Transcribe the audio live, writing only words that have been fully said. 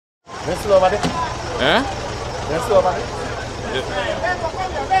slow over there. Eh? They're slow over there.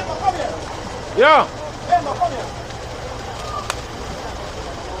 Yeah.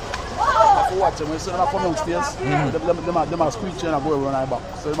 Have to watch them when they come downstairs. Them are screeching and go run back.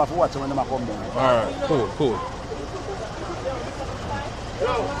 So they have to watch them when they come down. Alright, cool.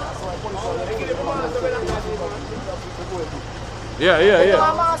 Yeah.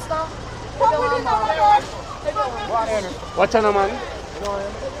 Watch out, man.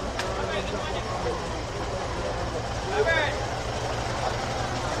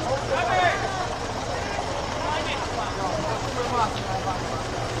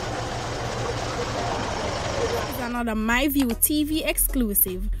 Another MyView TV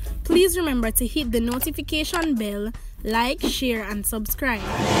exclusive. Please remember to hit the notification bell, like, share, and subscribe.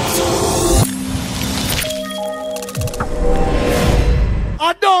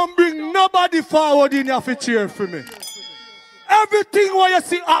 I don't bring nobody forward in your cheer for me. Everything what you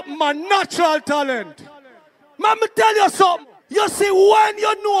see up, my natural talent. Let me tell you something. You see, when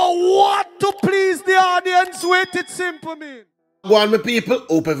you know what to please the audience with, it's simple, man. Go on, my people.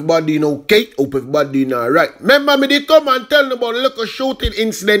 Hope everybody doing okay. Hope everybody doing alright. Remember me, they come and tell me about a little shooting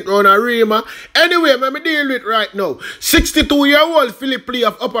incident on a Rima. Anyway, me deal with right now. 62-year-old Philip Lee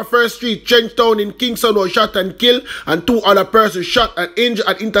of Upper First Street, Trenchtown in Kingston was shot and killed, and 2 other persons shot and injured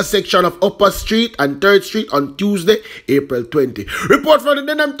at intersection of Upper Street and 3rd Street on Tuesday, April 20. Report from the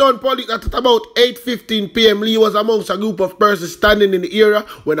Denham Town Police that at about 8:15 p.m. Lee was amongst a group of persons standing in the area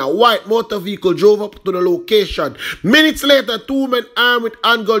when a white motor vehicle drove up to the location. Minutes later, 2 men armed with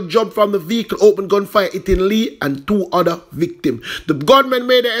handgun jumped from the vehicle, opened gunfire, hitting Lee and 2 other victims. The gunmen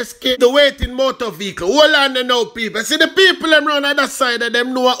made an escape the waiting motor vehicle. Hold on now, people. See the people them run on that side of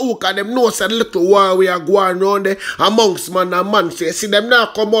them know a hook and them know said little war we are going around there amongst man and man. So you see them now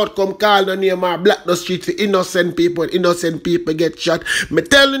come out, come call the name and black the street for innocent people. Innocent people get shot. Me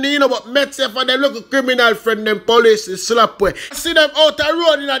telling you, but Met say for them local criminal friend, them police is slap way. See them out the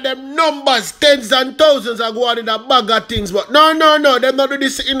road in them numbers, tens and thousands are going in a bag of things, but no, them not do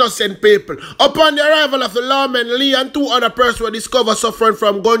this innocent people. Upon the arrival of the lawman, Lee and 2 other persons were discovered suffering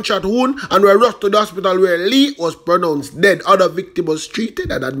from gunshot wound and were rushed to the hospital where Lee was pronounced dead. Other victim was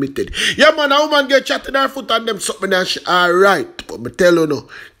treated and admitted. Yeah, man, a woman get shot in her foot and them something and she alright. But me tell you no.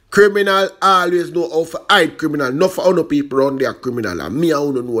 Criminal always know how to hide criminal. Not for other people around there criminal. And me, I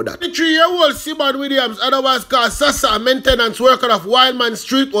don't know that. The 3-year-old Simon Williams, otherwise called Sasa, a maintenance worker of Wildman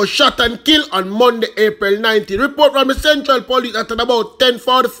Street, was shot and killed on Monday, April 19. Report from the Central Police at about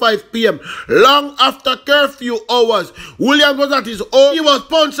 10:45 p.m. Long after curfew hours, Williams was at his home. He was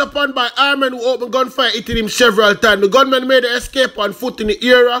pounced upon by armed men who opened gunfire, hitting him several times. The gunmen made an escape on foot in the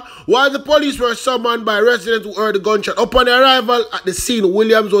area, while the police were summoned by residents who heard the gunshot. Upon arrival at the scene,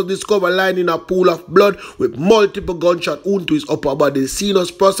 Williams was discovered lying in a pool of blood with multiple gunshot wounds to his upper body. The scene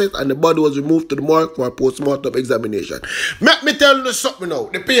was processed and the body was removed to the morgue for a post-mortem examination. Let me tell you something now.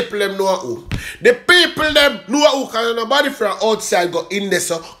 The people them know who. The people them know who, because nobody from outside go in there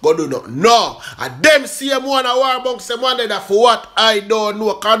so go do not. No. And them same one a war amongst them one that for what I don't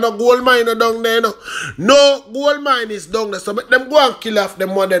know. Because no gold mine is down there. No gold mine is down there. So make them go and kill off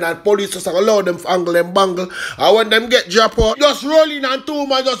them one then and police just allow them to angle and bangle. And when them get dropped out, just roll in and 2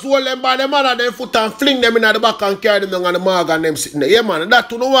 man just hold them by the man and their foot and fling them in the back and carry them down on the morgue and them sitting there. Yeah, man,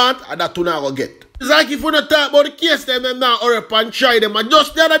 that you don't want and that you not go get. It's like if we don't talk about the case, them now hurry up and try them. And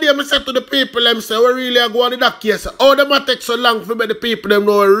just the other day, I said to the people, them say, we really are going to that case. How them take so long for me, the people, them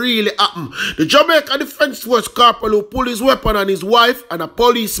know what really happened. The Jamaica Defense Force corporal who pulled his weapon on his wife and a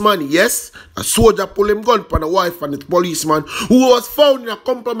policeman, yes, a soldier pulled him gun on a wife and his policeman, who was found in a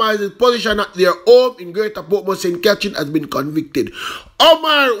compromising position at their home in Greater Portmore St. Catherine, has been convicted.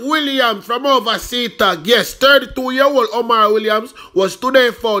 Omar Williams from overseas, yes, 32-year-old Omar Williams was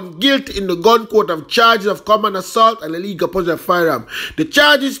today found guilty in the gun court of charges of common assault and illegal possession of firearm. The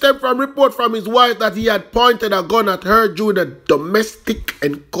charges stem from report from his wife that he had pointed a gun at her during a domestic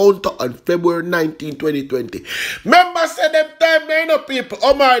encounter on February 19, 2020. Members said them time they know people.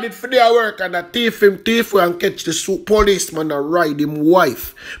 Omar did for their work and a thief and catch the policeman and ride him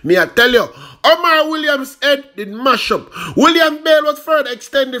wife. Me I tell you, Omar Williams' head did mash up. Williams' bail was further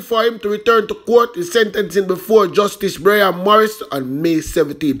extended for him to return to court. His sentencing before Justice Brian Morris on May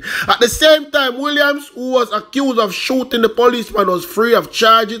 17. At the same time, Williams, who was accused of shooting the policeman, was free of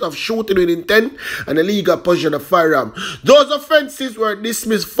charges of shooting with intent and illegal possession of firearm. Those offenses were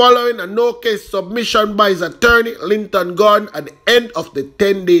dismissed following a no-case submission by his attorney, Linton Gordon, at the end of the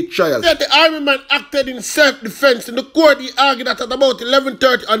 10-day trial. Yet the army man acted in self-defense. In the court, he argued that at about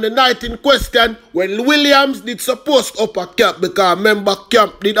 11:30 on the night in question, when Williams did supposed up a camp because member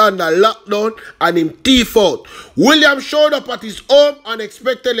camp did under lockdown and him thief out. Williams showed up at his home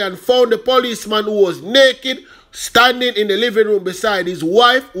unexpectedly and found the policeman who was naked standing in the living room beside his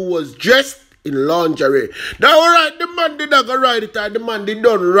wife who was dressed in lingerie. Now, alright, the man did not go ride it, and the man did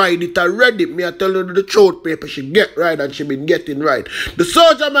not ride it already. Me, I tell you the truth, paper, she get right, and she been getting right. The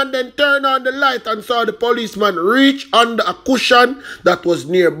soldier man then turned on the light and saw the policeman reach under a cushion that was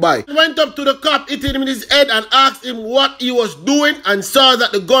nearby. He went up to the cop, hit him in his head, and asked him what he was doing, and saw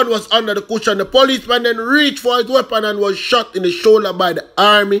that the gun was under the cushion. The policeman then reached for his weapon and was shot in the shoulder by the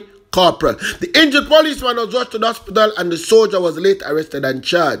army corporal. The injured policeman was rushed to the hospital and the soldier was later arrested and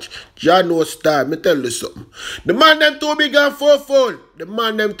charged. John knows time. Me tell you something. The man them too big and fourfold. The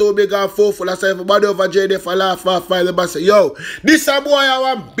man them too big and fourfold. I say everybody over there for laugh off file the say, yo, this a boy I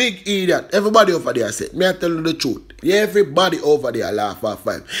want big idiot. Everybody over there say, me I tell you the truth. Everybody over there laugh off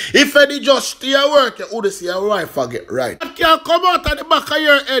file. If any just stay at work, you would see your wife forget right. That can't come out at the back of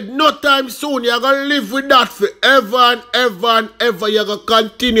your head no time soon. You're gonna live with that forever and ever and ever. You're gonna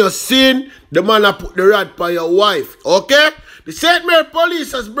continue seeing the man that put the rod by your wife. Okay? The St. Mary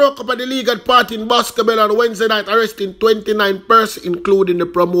police has broke up an illegal party in Boscobel on Wednesday night, arresting 29 persons, including the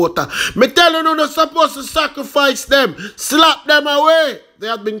promoter. Me tell you, you're supposed to sacrifice them, slap them away. They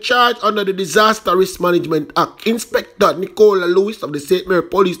have been charged under the Disaster Risk Management Act. Inspector Nicola Lewis of the St. Mary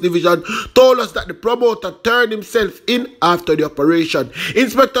Police Division told us that the promoter turned himself in after the operation.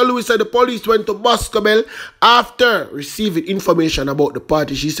 Inspector Lewis said the police went to Boscobel after receiving information about the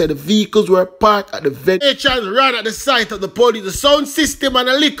party. She said the vehicles were parked at the venue. Agents ran at the site of the police. The sound system and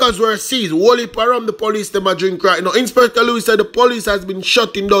the liquors were seized. Wally Param, the police, them a drink right now. Inspector Lewis said the police has been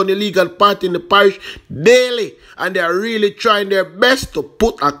shutting down illegal party in the parish daily, and they are really trying their best to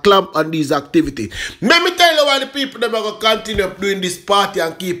put a clamp on these activities. Let me tell you why the people them are going to continue doing this party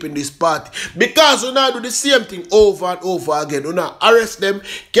and keeping this party. Because we now do the same thing over and over again. We now arrest them,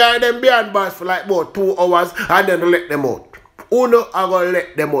 carry them behind bars for like about 2 hours, and then let them out. Uno are going to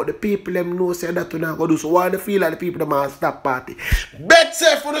let them out. The people them know say that we not going to do. So why they feel like the people them are stop party? Bet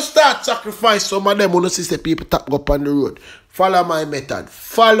safe when you start sacrifice some of them when you see the people tap up on the road. Follow my method.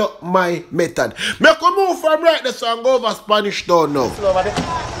 Follow my method. Make a move from right there so I go over Spanish Town now.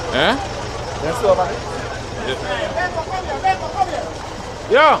 Eh?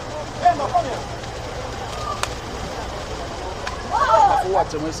 Yeah. have to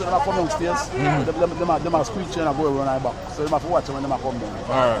watch them. When they come downstairs, them are screeching and go around back. So they have to watch them when they come down.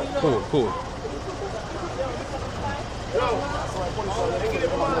 Alright, cool, cool.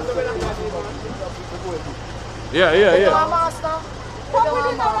 Yeah.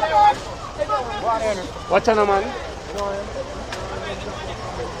 Watch out, man.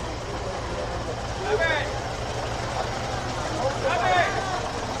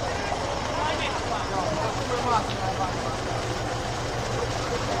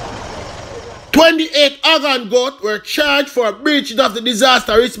 28 organ goats were charged for a breach of the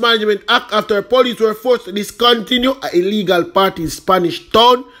Disaster Risk Management Act after police were forced to discontinue an illegal party in Spanish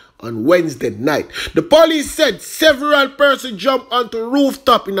Town on Wednesday night. The police said several persons jumped onto the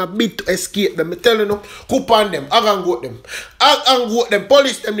rooftop in a bid to escape them. I tell you no, coupon them, organ goat them. Organ goat them,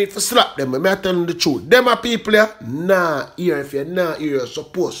 police them need to slap them. I tell you the truth. Them are people here, nah, here if you're not here, you're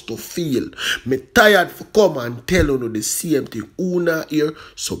supposed to feel. Me tired for come and tell you the same thing. Who not here,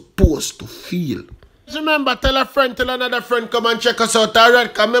 supposed to feel. Remember, tell a friend, tell another friend, come and check us out, alright?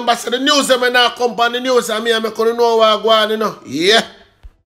 Because remember, say the news, them now come on the news, and me, I'm going to know what I'm going on, you know? Yeah.